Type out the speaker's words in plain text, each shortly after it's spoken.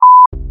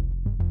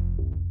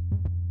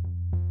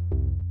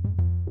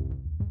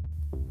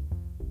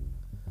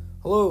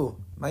Hello,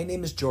 my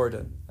name is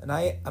Jordan, and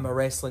I am a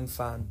wrestling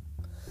fan.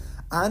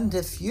 And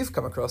if you've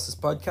come across this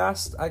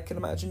podcast, I can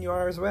imagine you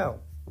are as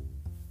well.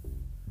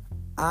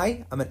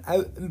 I am an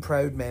out and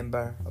proud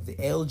member of the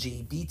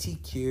LGBTQIA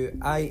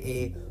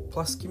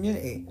plus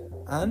community,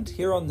 and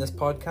here on this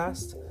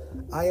podcast,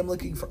 I am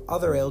looking for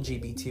other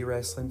LGBT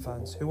wrestling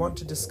fans who want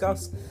to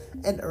discuss,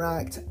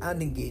 interact,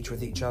 and engage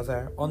with each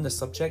other on the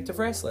subject of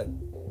wrestling.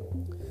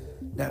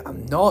 Now,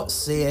 I'm not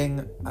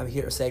saying I'm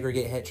here to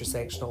segregate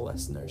heterosexual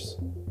listeners.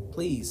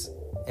 Please,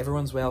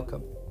 everyone's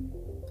welcome.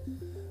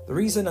 The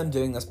reason I'm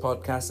doing this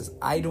podcast is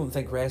I don't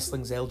think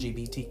wrestling's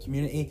LGBT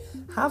community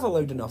have a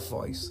loud enough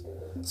voice,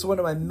 so one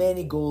of my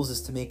many goals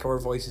is to make our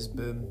voices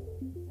boom.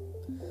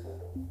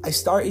 I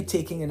started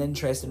taking an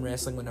interest in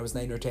wrestling when I was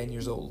 9 or 10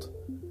 years old.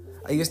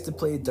 I used to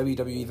play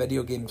WWE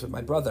video games with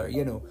my brother,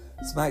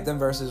 SmackDown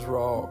vs.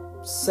 Raw,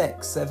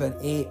 6, 7,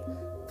 8,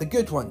 the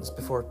good ones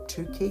before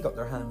 2K got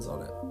their hands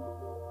on it.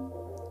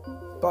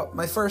 But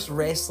my first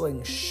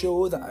wrestling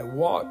show that I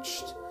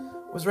watched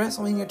was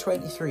WrestleMania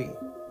 23.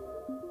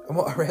 And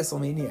what a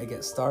WrestleMania to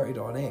get started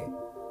on, eh?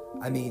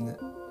 I mean,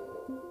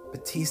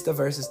 Batista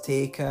versus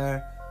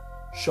Taker,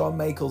 Shawn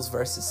Michaels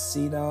versus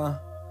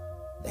Cena,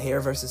 the hair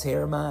versus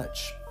hair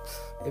match.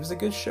 It was a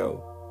good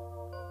show.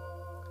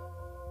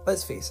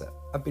 Let's face it,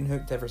 I've been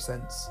hooked ever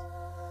since.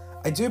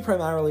 I do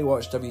primarily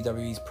watch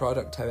WWE's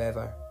product,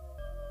 however.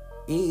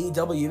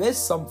 AEW is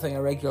something I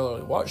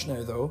regularly watch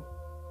now, though.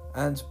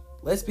 And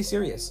let's be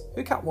serious,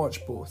 who can't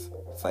watch both?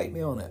 Fight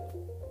me on it.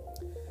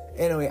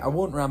 Anyway, I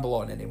won't ramble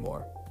on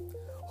anymore.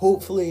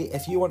 Hopefully,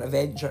 if you want to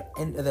venture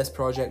into this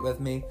project with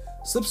me,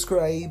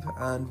 subscribe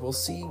and we'll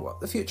see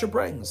what the future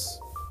brings.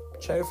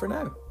 Ciao for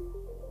now.